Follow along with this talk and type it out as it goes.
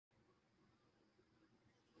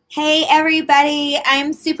Hey everybody,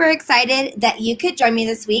 I'm super excited that you could join me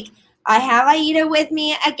this week. I have Aida with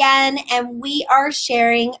me again, and we are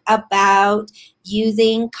sharing about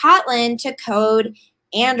using Kotlin to code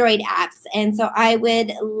Android apps. And so I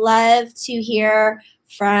would love to hear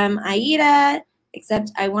from Aida,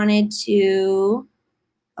 except I wanted to,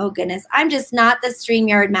 oh goodness, I'm just not the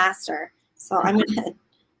StreamYard master. So I'm going to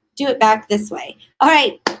do it back this way. All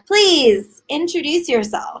right, please introduce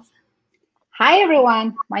yourself. Hi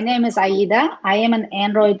everyone, my name is Aida. I am an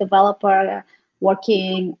Android developer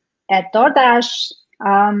working at DoorDash.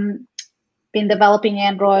 Been developing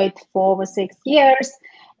Android for over 6 years.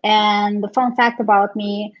 And the fun fact about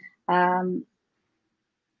me, even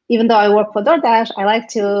though I work for DoorDash, I like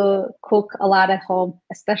to cook a lot at home,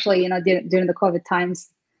 especially during the COVID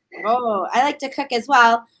times. Oh, I like to cook as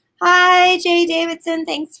well. Hi, Jay Davidson.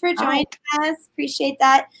 Thanks for joining us. Appreciate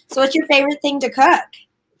that. So what's your favorite thing to cook?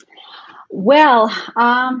 Well,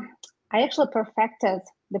 I actually perfected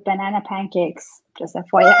the banana pancakes. Just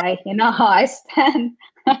FYI, you know how I spend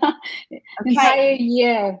entire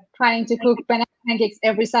year trying to cook banana pancakes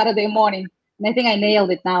every Saturday morning. And I think I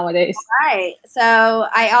nailed it nowadays. All right. So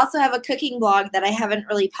I also have a cooking blog that I haven't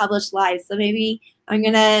really published live. So maybe I'm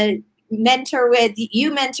going to mentor with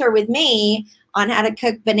me on how to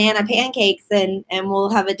cook banana pancakes, and we'll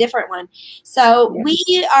have a different one. So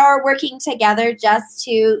we are working together just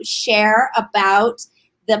to share about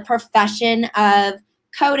the profession of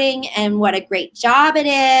coding and what a great job it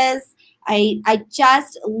is. I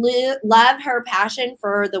just love her passion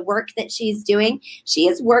for the work that she's doing. She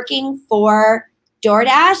is working for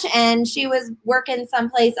DoorDash, and she was working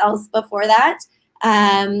someplace else before that.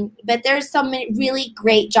 But there's so many really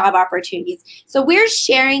great job opportunities. So we're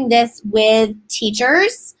sharing this with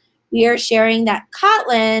teachers. We are sharing that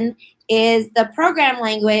Kotlin is the program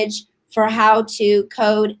language for how to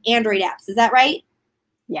code Android apps. Is that right?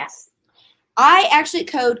 Yes. I actually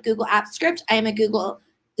code Google Apps Script. I am a Google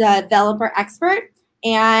developer expert,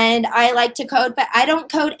 and I like to code, but I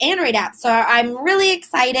don't code Android apps. So I'm really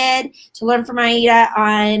excited to learn from Aida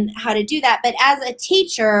on how to do that. But as a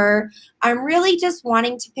teacher, I'm really just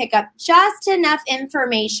wanting to pick up just enough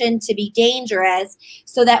information to be dangerous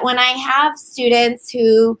so that when I have students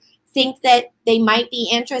who think that they might be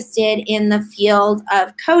interested in the field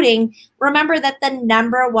of coding, remember that the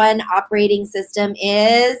 #1 operating system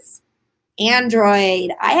is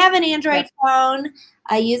Android. I have an Android phone.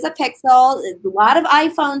 I use a Pixel. There's a lot of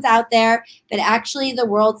iPhones out there, but actually the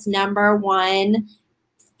world's #1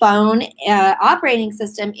 phone operating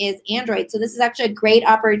system is Android. So this is actually a great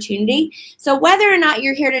opportunity. So whether or not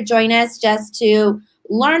you're here to join us just to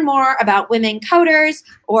learn more about women coders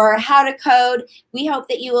or how to code, we hope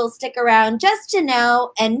that you will stick around just to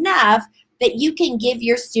know enough that you can give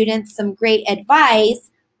your students some great advice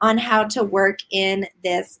on how to work in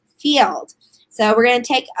this field. So we're going to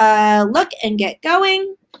take a look and get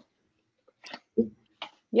going.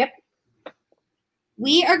 Yep.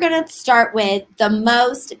 We are going to start with the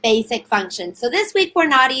most basic function. So this week we're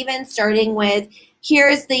not even starting with,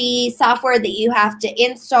 here's the software that you have to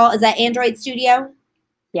install. Is that Android Studio?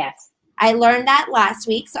 Yes. I learned that last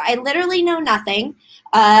week. So I literally know nothing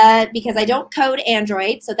because I don't code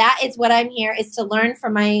Android. So that is what I'm here, is to learn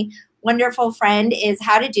from my wonderful friend is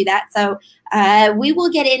how to do that. So we will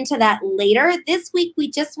get into that later. This week, we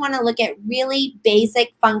just want to look at really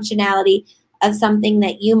basic functionality of something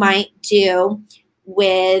that you might do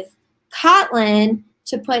with Kotlin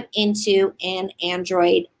to put into an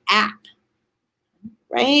Android app,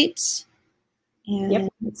 right? And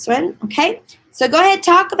this one, okay. So go ahead,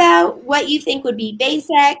 talk about what you think would be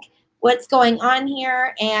basic, what's going on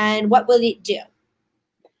here, and what will it do?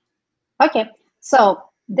 Okay, so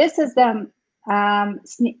this is the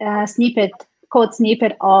code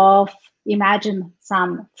snippet of imagine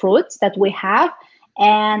some fruits that we have.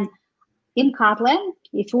 And in Kotlin,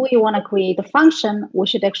 if we want to create a function, we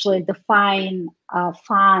should actually define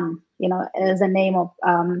fun, as a name of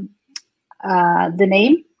the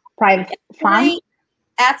name, private fun. Can I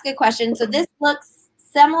ask a question? So this looks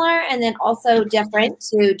similar and then also different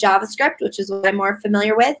to JavaScript, which is what I'm more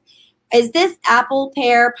familiar with. Is this apple,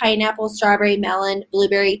 pear, pineapple, strawberry, melon,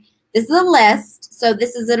 blueberry? This is a list, so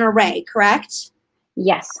this is an array, correct?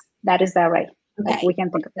 Yes, that is the array. Okay. We can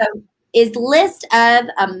think of it. So is list of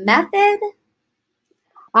a method?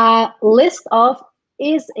 List of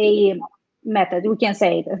is a method. We can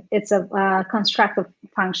say it's a constructive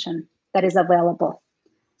function that is available.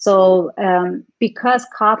 So because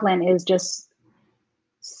Kotlin is just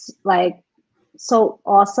like so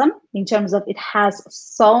awesome in terms of it has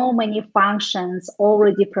so many functions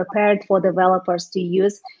already prepared for developers to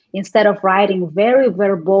use, instead of writing very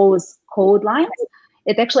verbose code lines,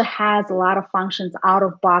 it actually has a lot of functions out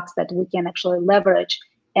of box that we can actually leverage.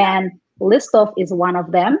 And list of is one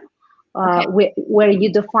of them, where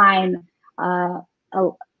you define a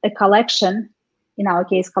collection, in our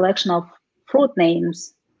case, collection of fruit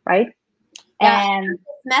names, right? Yeah, and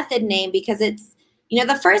method name, because it's,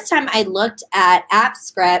 the first time I looked at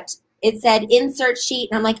AppScript, it said insert sheet,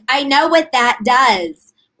 and I'm like, I know what that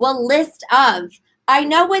does. Well, list of, I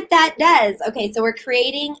know what that does. Okay, so we're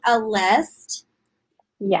creating a list.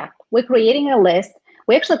 Yeah, we're creating a list.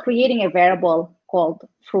 We're actually creating a variable called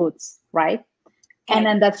fruits, right? Okay. And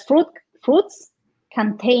then that fruits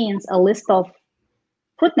contains a list of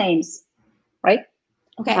fruit names, right?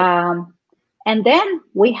 Okay. And then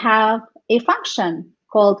we have a function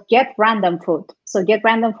called getRandomFruit. So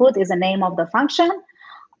getRandomFruit is the name of the function,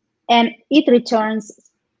 and it returns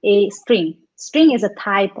a string. String is a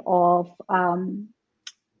type of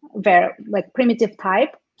primitive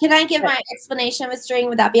type. Can I give my explanation with string?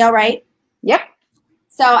 Would that be all right? Yep.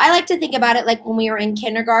 So I like to think about it like when we were in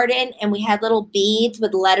kindergarten and we had little beads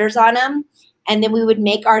with letters on them, and then we would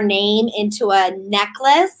make our name into a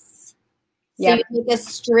necklace. So you make a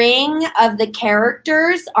string of the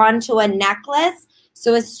characters onto a necklace.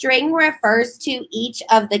 So a string refers to each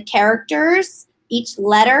of the characters, each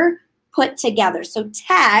letter put together. So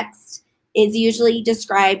text is usually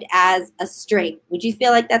described as a string. Would you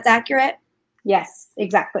feel like that's accurate? Yes,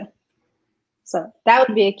 exactly. So that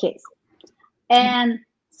would be a case. And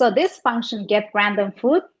so this function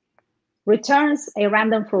getRandomFruit returns a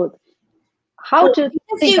random fruit. How to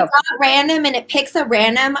think of random and it picks a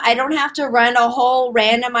random? I don't have to run a whole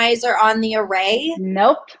randomizer on the array?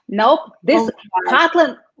 Nope. This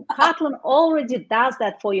Kotlin already does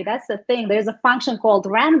that for you. That's the thing. There's a function called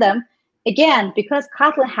random. Again, because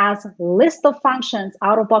Kotlin has a list of functions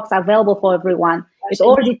out of box available for everyone, it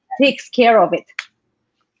already takes care of it.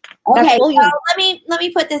 Okay, so let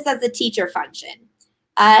me put this as a teacher function.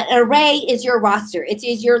 An array is your roster. It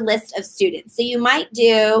is your list of students. So you might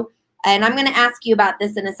do, and I'm going to ask you about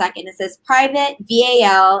this in a second. It says private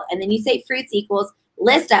VAL, and then you say fruits equals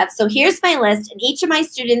list of. So here's my list, and each of my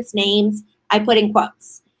students' names I put in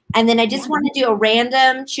quotes. And then I just want to do a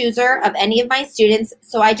random chooser of any of my students.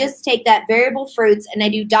 So I just take that variable fruits and I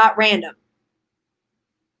do .random.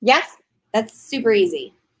 Yes. That's super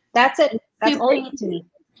easy. That's it. That's all you need to do.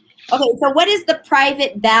 Okay, so what does the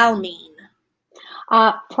private val mean?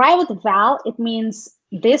 Private val, it means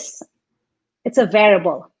this, it's a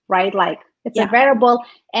variable, right? Like it's a variable,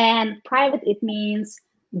 and private, it means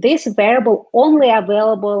this variable only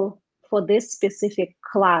available for this specific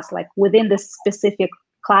class, like within this specific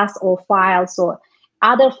class or file. So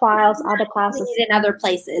other files, other classes. In other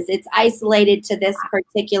places, it's isolated to this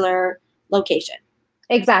particular location.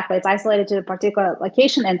 Exactly, it's isolated to a particular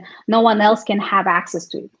location and no one else can have access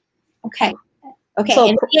to it. Okay. Okay. So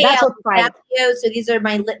and that's what private. So these are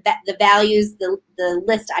my the values, the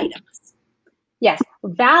list items. Yes,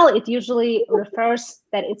 val, it usually refers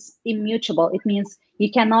that it's immutable. It means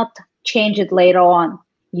you cannot change it later on.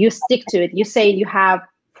 You stick to it. You say you have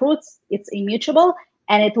fruits, it's immutable,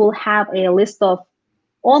 and it will have a list of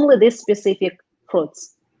only this specific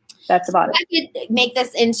fruits. That's about it. I could make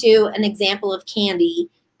this into an example of candy.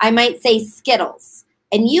 I might say Skittles.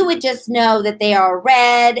 And you would just know that they are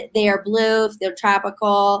red, they are blue, if they're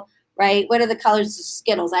tropical, right? What are the colors of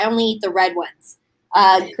Skittles? I only eat the red ones.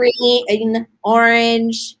 Green,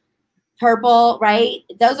 orange, purple, right?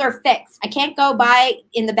 Those are fixed. I can't go buy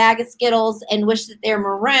in the bag of Skittles and wish that they're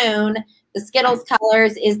maroon. The Skittles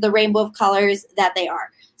colors is the rainbow of colors that they are.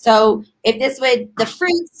 So if the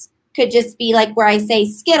fruits could just be like where I say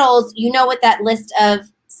Skittles, you know what that list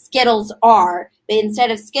of Skittles are. But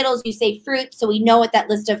instead of Skittles, you say fruit, so we know what that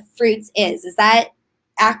list of fruits is. Is that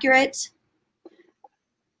accurate?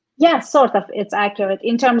 Yeah, sort of. It's accurate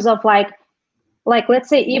in terms of like let's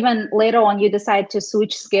say even later on you decide to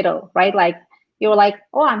switch Skittle, right? Like you're like,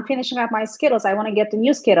 oh, I'm finishing up my Skittles. I want to get the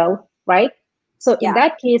new Skittle, right? So in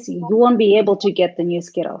that case, you won't be able to get the new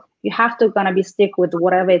Skittle. You have to gonna be stick with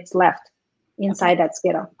whatever it's left inside that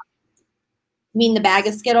Skittle. You mean the bag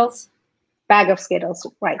of Skittles? Bag of Skittles,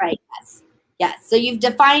 right? Right. Yes. Yes. So you've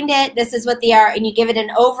defined it. This is what they are, and you give it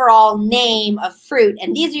an overall name of fruit.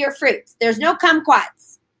 And these are your fruits. There's no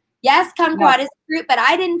kumquats. Yes, kumquat is fruit, but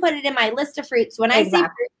I didn't put it in my list of fruits. When I say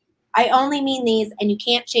fruit, I only mean these, and you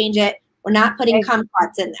can't change it. We're not putting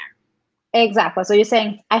kumquats in there. Exactly. So you're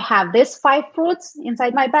saying I have this 5 fruits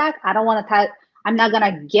inside my bag. I don't want to I'm not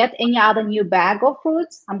gonna get any other new bag of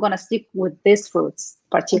fruits. I'm gonna stick with these fruits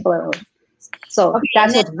particularly. So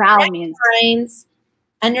that's what val means.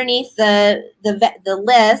 Underneath the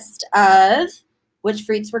list of which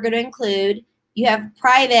fruits we're going to include, You have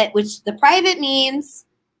private, which the private means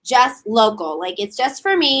just local. Like it's just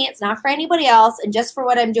for me. It's not for anybody else and just for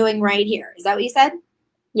what I'm doing right here. Is that what you said?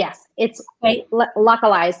 Yes, it's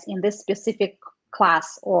localized in this specific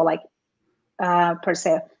class or like per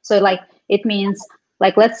se. So like it means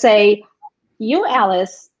like, let's say you,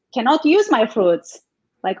 Alice, cannot use my fruits.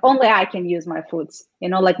 Like only I can use my fruits. You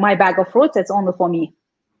know, like my bag of fruits, it's only for me.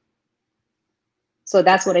 So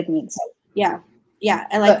that's what it means. Yeah. Yeah,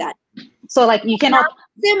 I like that. So like you cannot. Now,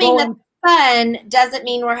 assuming that fun doesn't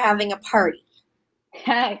mean we're having a party.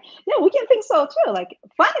 Yeah, we can think so too. Like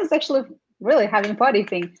fun is actually really having party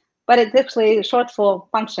thing, but it's actually short for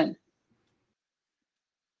function.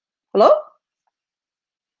 Hello?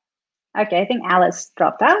 Okay, I think Alice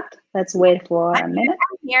dropped out. Let's wait for a minute.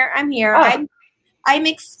 I'm here. Oh. I'm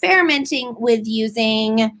experimenting with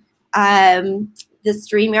using the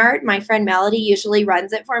StreamYard. My friend Melody usually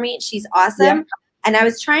runs it for me. She's awesome. Yeah. And I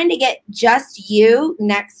was trying to get just you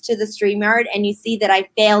next to the StreamYard, and you see that I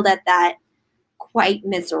failed at that quite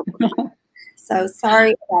miserably. So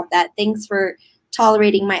sorry about that. Thanks for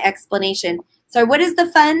tolerating my explanation. So what is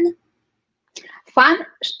the fun? Fun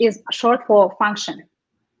is short for function.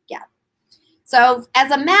 Yeah. So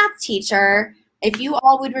as a math teacher, if you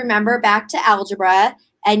all would remember back to algebra,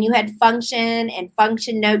 and you had function and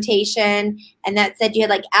function notation, and that said you had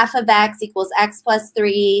like f of x equals x plus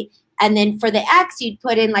 3, and then for the x, you'd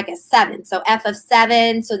put in like a 7. So f of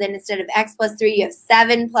 7, so then instead of x plus 3, you have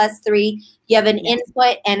 7 plus 3. You have an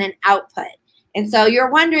input and an output. And so you're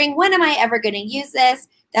wondering, when am I ever going to use this?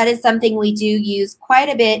 That is something we do use quite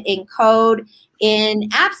a bit in code. In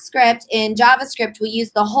AppScript, in JavaScript, we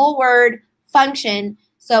use the whole word function.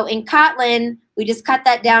 So in Kotlin, we just cut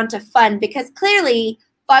that down to fun, because clearly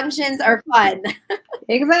functions are fun.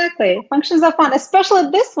 Exactly. Functions are fun, especially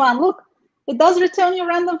this one. Look, it does return your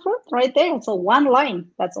random fruit right there. So one line.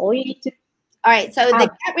 That's all you need to. All right. So the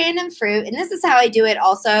get random fruit, and this is how I do it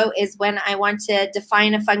also, is when I want to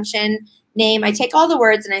define a function name, I take all the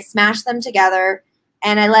words and I smash them together,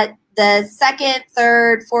 and I let the second,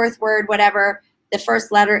 third, fourth word, whatever, the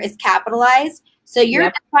first letter is capitalized. So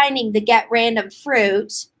you're defining the get random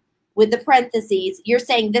fruit with the parentheses. You're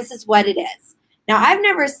saying this is what it is. Now, I've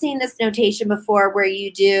never seen this notation before where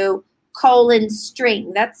you do colon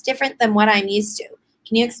string. That's different than what I'm used to.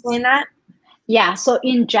 Can you explain that? Yeah, so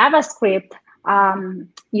in JavaScript,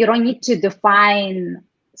 you don't need to define.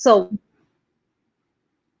 So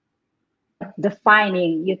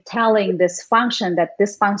defining, you're telling this function that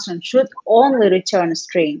this function should only return a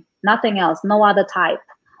string, nothing else, no other type.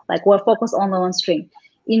 Like we're focused only on string.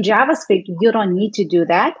 In JavaScript, you don't need to do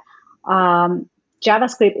that.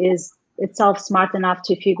 JavaScript is itself smart enough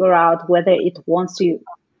to figure out whether it wants to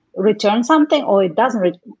return something or it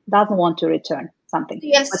doesn't want to return something. So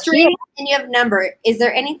you have string and you have number. Is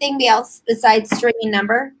there anything else besides string and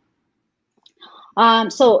number?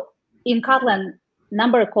 So in Kotlin,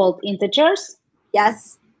 number called integers.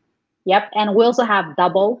 Yes. Yep. And we also have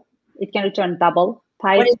double. It can return double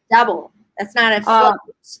type. What is double? That's not a float.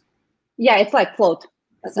 Yeah, it's like float.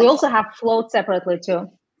 We also have float separately too.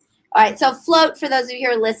 All right, so float, for those of you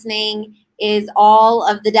who are listening, is all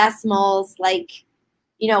of the decimals, like,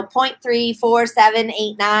 0.3, 4, 7,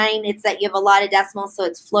 8, 9. It's that you have a lot of decimals, so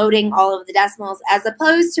it's floating all of the decimals, as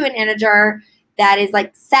opposed to an integer that is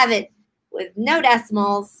like 7 with no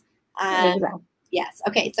decimals. Exactly. Yes,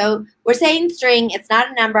 okay, so we're saying string. It's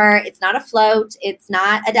not a number. It's not a float. It's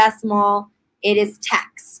not a decimal. It is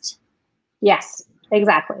text. Yes,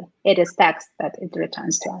 exactly. It is text that it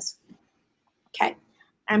returns to us. Okay.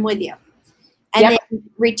 I'm with you. And then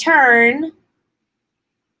return.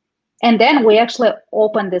 And then we actually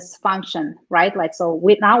open this function, right? Like, so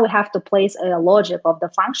now we have to place a logic of the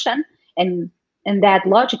function, and that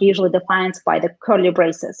logic usually defines by the curly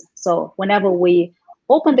braces. So whenever we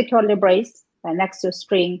open the curly brace next to a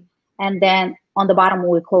string, and then on the bottom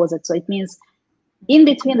we close it. So it means in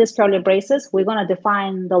between these curly braces, we're going to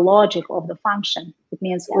define the logic of the function. It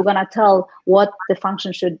means we're going to tell what the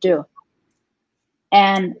function should do.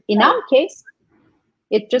 And in our case,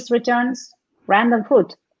 it just returns random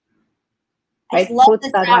fruit. Right? I love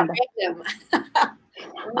this random.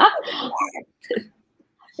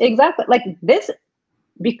 Exactly. Like this,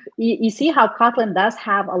 you see how Kotlin does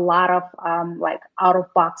have a lot of like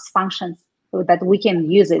out-of-box functions so that we can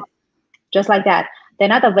use it just like that. They're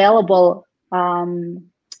not available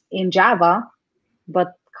in Java,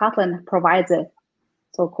 but Kotlin provides it.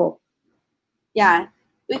 So cool. Yeah.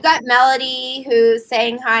 We've got Melody who's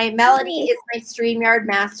saying hi. Melody is my StreamYard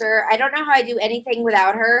master. I don't know how I do anything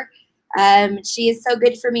without her. She is so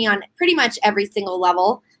good for me on pretty much every single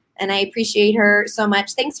level, and I appreciate her so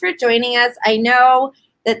much. Thanks for joining us. I know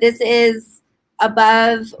that this is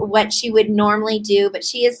above what she would normally do, but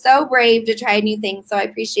she is so brave to try new things. So I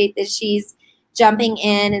appreciate that she's jumping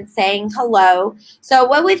in and saying hello. So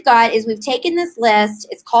what we've got is we've taken this list.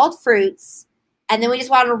 It's called fruits. And then we just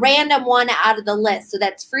want a random one out of the list. So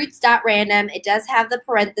that's fruits.random. It does have the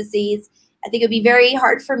parentheses. I think it would be very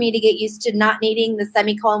hard for me to get used to not needing the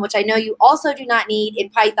semicolon, which I know you also do not need in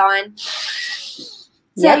Python.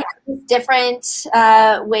 So Yep. different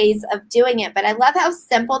ways of doing it. But I love how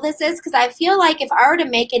simple this is, because I feel like if I were to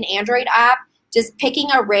make an Android app, just picking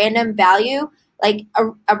a random value, like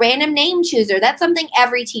a random name chooser, that's something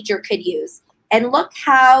every teacher could use. And look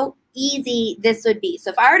how easy this would be.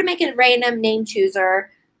 So if I were to make a random name chooser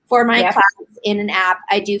for my Yep. class in an app,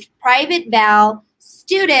 I do private val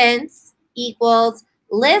students equals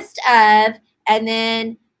list of, and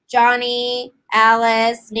then Johnny,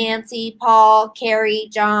 Alice, Nancy, Paul, Carrie,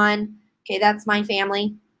 John. Okay, that's my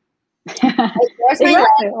family. There's my Exactly. list.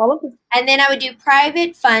 All of it. And then I would do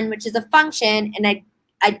private fun, which is a function, and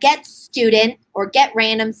I'd get student or get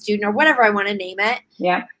random student or whatever I want to name it.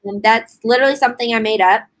 Yeah. And that's literally something I made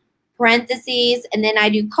up. Parentheses, and then I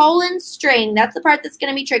do colon string. That's the part that's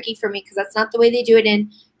going to be tricky for me because that's not the way they do it in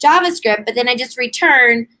JavaScript. But then I just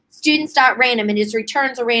return students.random and it just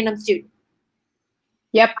returns a random student.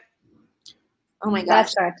 Yep. Oh my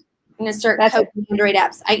gosh. That's right. I'm going to start coding Android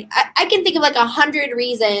apps. I can think of like 100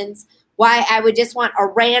 reasons why I would just want a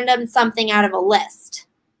random something out of a list.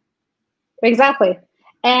 Exactly.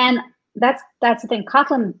 And that's the thing.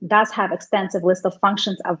 Kotlin does have extensive list of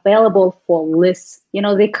functions available for lists. You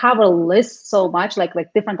know, they cover lists so much, like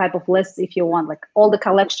different type of lists if you want, like all the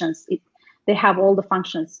collections. They have all the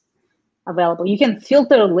functions available. You can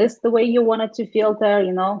filter a list the way you want it to filter,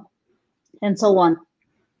 you know, and so on.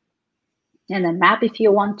 And then map if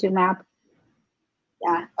you want to map.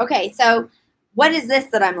 Yeah. Okay. So what is this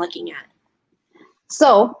that I'm looking at?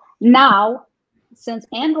 So now, since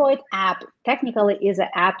Android app technically is an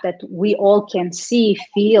app that we all can see,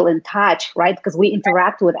 feel, and touch, right? Because we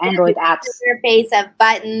interact with Android apps. Interface of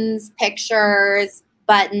buttons, pictures,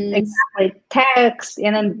 buttons. Exactly. Text.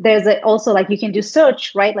 And then there's also like you can do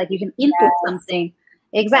search, right? Like you can input something.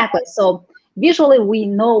 Exactly. So visually we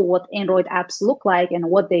know what Android apps look like and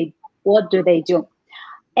what do they do.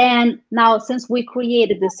 And now since we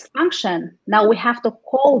created this function, now we have to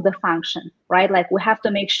call the function, right? Like we have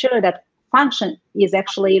to make sure that function is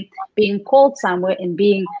actually being called somewhere and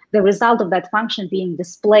being the result of that function being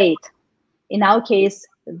displayed. In our case,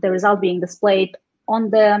 the result being displayed on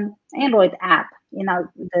the Android app,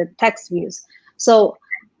 the text views. So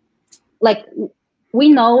like we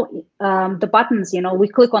know the buttons, we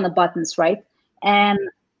click on the buttons, right? And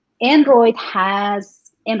Android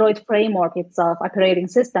framework itself, operating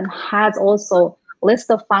system, has also list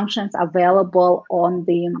of functions available on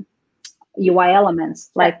the UI elements.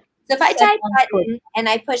 Like, so if I type button and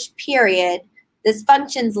I push period, this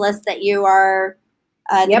functions list that you are,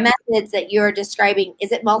 the methods that you're describing,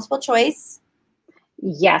 is it multiple choice?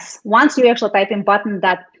 Yes. Once you actually type in button,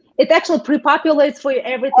 that it actually pre-populates for you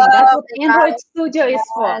everything. That's what Android Studio is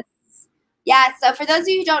for. Yeah, so for those of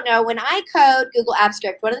you who don't know, when I code Google Apps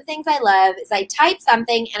Script, one of the things I love is I type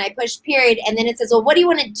something and I push period, and then it says, well, what do you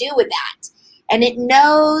want to do with that? And it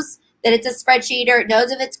knows that it's a spreadsheet, or it knows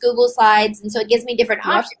if it's Google Slides, and so it gives me different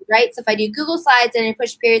options, right? So if I do Google Slides and I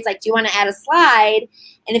push period, it's like, do you want to add a slide?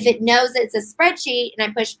 And if it knows that it's a spreadsheet and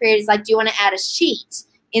I push period, it's like, do you want to add a sheet?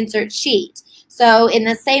 Insert sheet. So in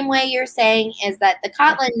the same way you're saying is that the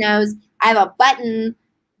Kotlin knows I have a button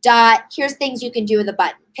dot, here's things you can do with a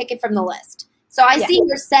button. Pick it from the list. So I see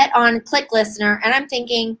you're set on click listener, and I'm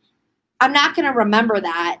thinking, I'm not going to remember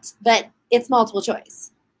that, but it's multiple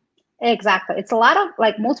choice. Exactly. It's a lot of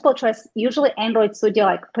like multiple choice. Usually Android Studio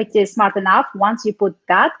like pretty smart enough once you put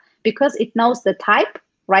that, because it knows the type,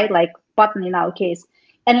 right? Like button in our case.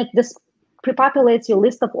 And it just pre-populates your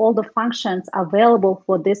list of all the functions available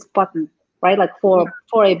for this button, right? Like for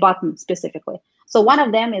a button specifically. So one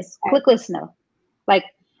of them is click listener. Like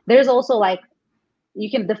there's also like, you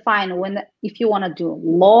can define if you want to do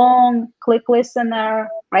long click listener,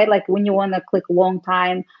 right? Like when you want to click long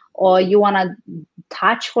time, or you want to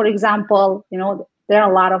touch, for example, there are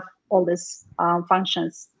a lot of all these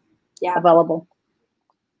functions available.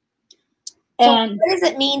 So and what does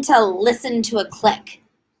it mean to listen to a click?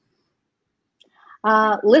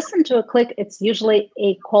 Listen to a click, it's usually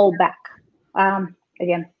a callback.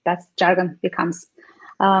 Again, that's jargon becomes.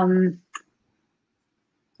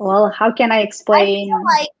 Well, how can I explain? I feel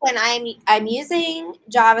like when I'm using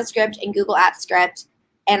JavaScript and Google Apps Script,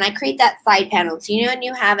 and I create that side panel. So, you know, when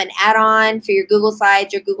you have an add-on for your Google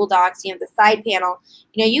Slides, your Google Docs, you have the side panel,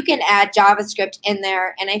 you know, you can add JavaScript in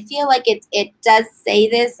there. And I feel like it does say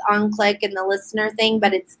this on click in the listener thing,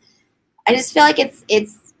 but I just feel like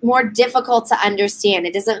it's more difficult to understand.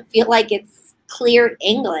 It doesn't feel like it's clear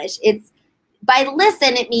English. It's by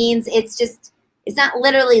listen, it means it's not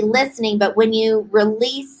literally listening, but when you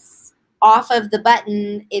release off of the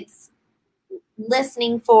button, it's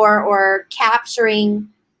listening for or capturing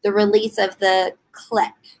the release of the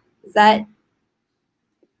click. Is that?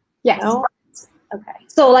 Yes. No? Okay.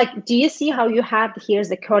 So like, do you see how you have here's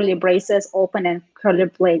the curly braces open and curly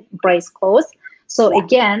brace closed? So yeah.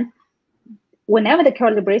 Again, whenever the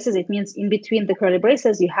curly braces, it means in between the curly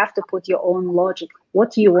braces, you have to put your own logic.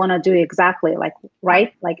 What do you want to do exactly? Like,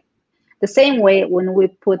 right? Like the same way when we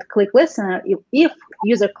put click listener, if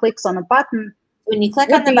user clicks on a button, when you click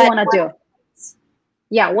what on the do button, you want to do?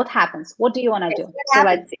 Yeah, what happens? What do you want to do? So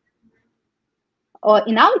like, or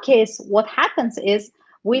in our case, what happens is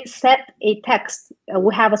we set a text.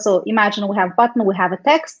 So imagine we have button, we have a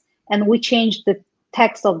text, and we change the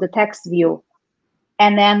text of the text view,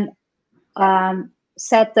 and then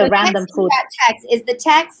set the random fruit. Text is the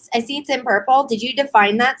text. I see it's in purple. Did you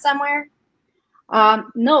define that somewhere?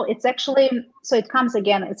 No, it's actually, so it comes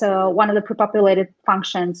again. It's one of the pre-populated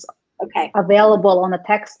functions available on the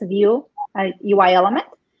text view UI element.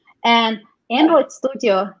 And Android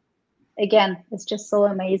Studio, again, it's just so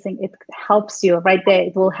amazing. It helps you right there.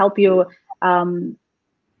 It will help you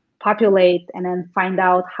populate and then find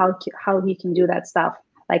out how you can do that stuff.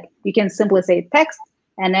 Like you can simply say text,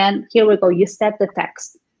 and then here we go. You set the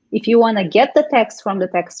text. If you want to get the text from the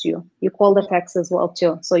text view, you call the text as well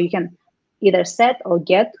too. So you can either set or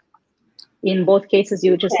get. In both cases,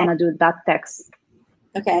 you just want to do that text.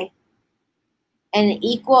 Okay. And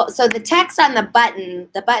equal. So the text on the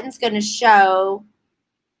button's going to show.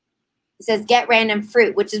 It says get random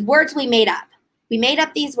fruit, which is words we made up. We made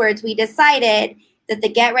up these words. We decided that the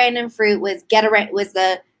get random fruit was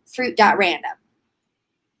the fruit.random.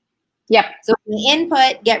 Yep. So the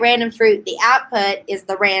input, get random fruit, the output is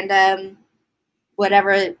the random,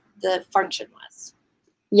 whatever the function was.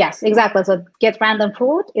 Yes, exactly. So get random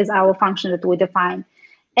fruit is our function that we define.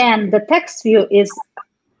 And the text view is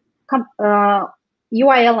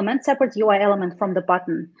UI element, separate UI element from the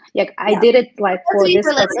button. Like I did it like for this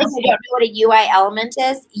purpose. If you don't know what a UI element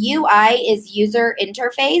is, UI is user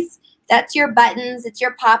interface. That's your buttons, it's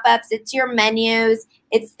your pop-ups, it's your menus.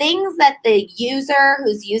 It's things that the user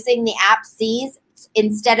who's using the app sees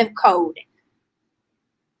instead of code.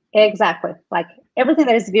 Exactly. Like everything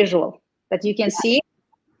that is visual that you can see,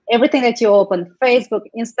 everything that you open, Facebook,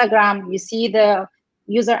 Instagram, you see the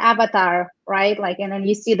user avatar, right? Like, and then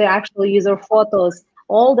you see the actual user photos,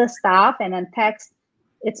 all the stuff, and then text,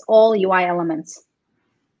 it's all UI elements.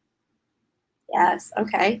 Yes,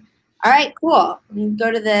 okay. All right, cool.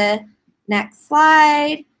 Go to the next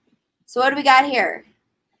slide. So what do we got here?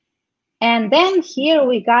 And then here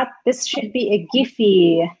we got, this should be a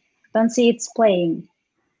Giphy. Don't see it's playing.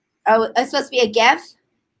 Oh, it's supposed to be a GIF?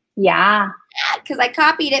 Yeah. Because I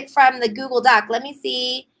copied it from the Google Doc. Let me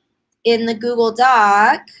see in the Google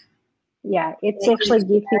Doc. Yeah, it's actually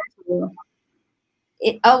Giphy too.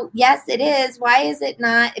 Oh, yes, it is. Why is it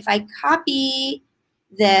not? If I copy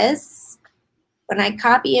this, when I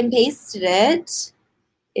copy and pasted it,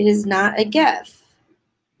 it is not a GIF.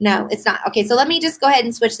 No, it's not. Okay, so let me just go ahead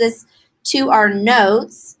and switch this to our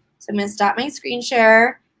notes. So I'm going to stop my screen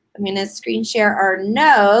share. I'm going to screen share our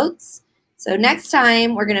notes. So next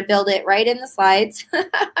time, we're going to build it right in the slides.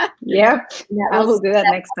 Yep, I will do that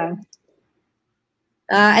next time.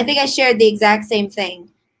 I think I shared the exact same thing.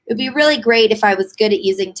 It would be really great if I was good at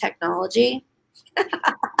using technology.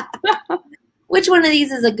 Which one of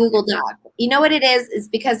these is a Google Doc? You know what it is? It's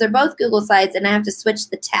because they're both Google Slides, and I have to switch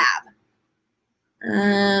the tab.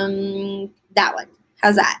 That one.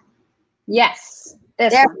 How's that? Yes.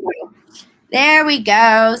 There we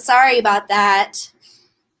go. Sorry about that.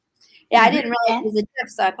 Yeah, I didn't realize it was a GIF,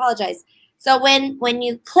 so I apologize. So when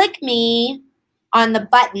you click me on the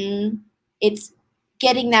button, it's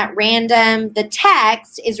getting that random, the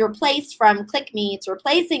text is replaced from click me, it's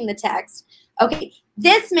replacing the text. Okay,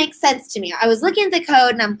 this makes sense to me. I was looking at the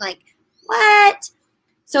code and I'm like, what?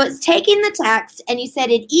 So it's taking the text and you said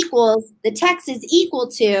it equals, the text is equal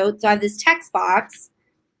to, so I have this text box.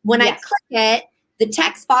 When I click it, the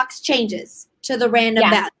text box changes to the random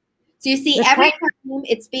value. So you see every time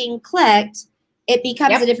it's being clicked, it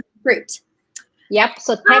becomes a different fruit. Yep,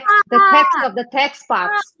 so the text of the text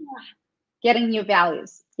box getting new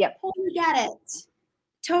values. Yep. Totally get it.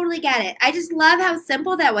 Totally get it. I just love how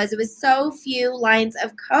simple that was. It was so few lines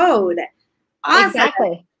of code. Awesome.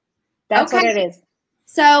 Exactly. That's what it is.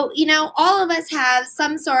 So, you know, all of us have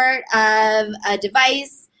some sort of a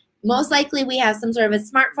device. Most likely we have some sort of a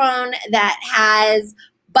smartphone that has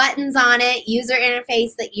buttons on it, user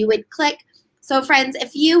interface that you would click. So friends,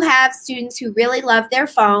 if you have students who really love their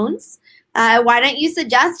phones, why don't you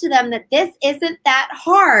suggest to them that this isn't that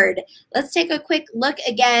hard? Let's take a quick look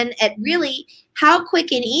again at really how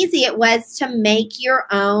quick and easy it was to make your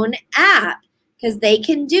own app, because they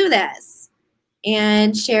can do this.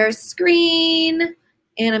 And share screen.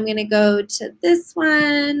 And I'm going to go to this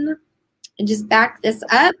one and just back this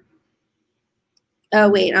up. Oh,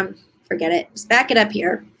 wait, forget it. Just back it up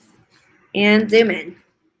here and zoom in.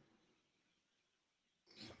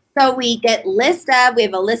 So we get we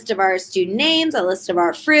have a list of our student names, a list of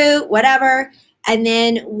our fruit, whatever, and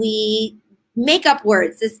then we make up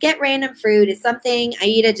words. This get random fruit is something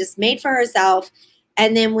Aida just made for herself,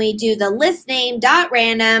 and then we do the list name dot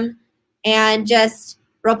random and just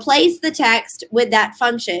replace the text with that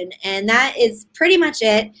function, and that is pretty much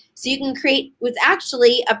it. So you can create what's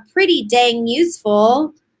actually a pretty dang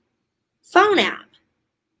useful phone app.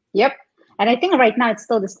 Yep, and I think right now it's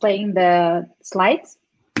still displaying the slides.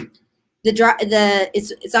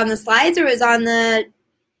 It's on the slides, or is on the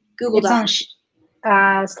Google Doc? It's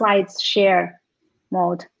on slides share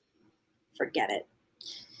mode. Forget it.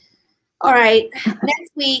 All right.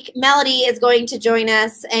 Next week, Melody is going to join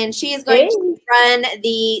us, and she is going to run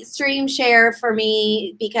the stream share for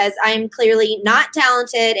me, because I'm clearly not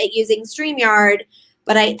talented at using StreamYard,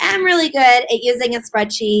 but I am really good at using a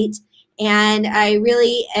spreadsheet, and I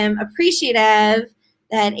really am appreciative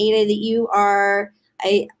that, Aida, that you are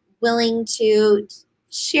willing to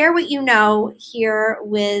share what you know here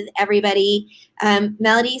with everybody.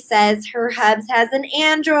 Melody says her hubs has an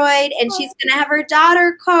Android, and she's going to have her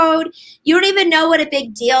daughter code. You don't even know what a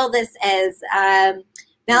big deal this is.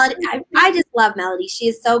 Melody, I just love Melody. She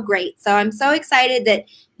is so great. So I'm so excited that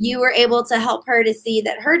you were able to help her to see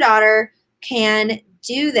that her daughter can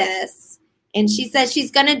do this. And she says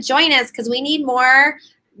she's going to join us because we need more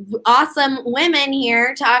awesome women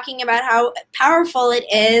here talking about how powerful it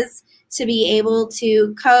is to be able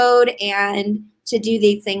to code and to do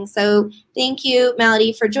these things. So thank you,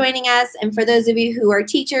 Melody, for joining us. And for those of you who are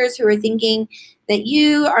teachers who are thinking that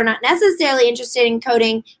you are not necessarily interested in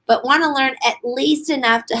coding, but want to learn at least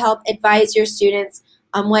enough to help advise your students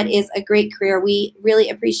on what is a great career, we really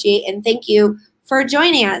appreciate and thank you for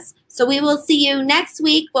joining us. So we will see you next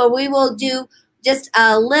week, where we will do just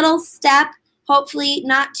a little step, hopefully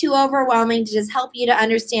not too overwhelming, to just help you to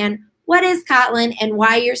understand what is Kotlin and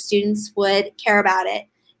why your students would care about it.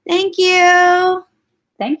 Thank you.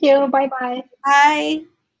 Thank you. Bye-bye. Bye.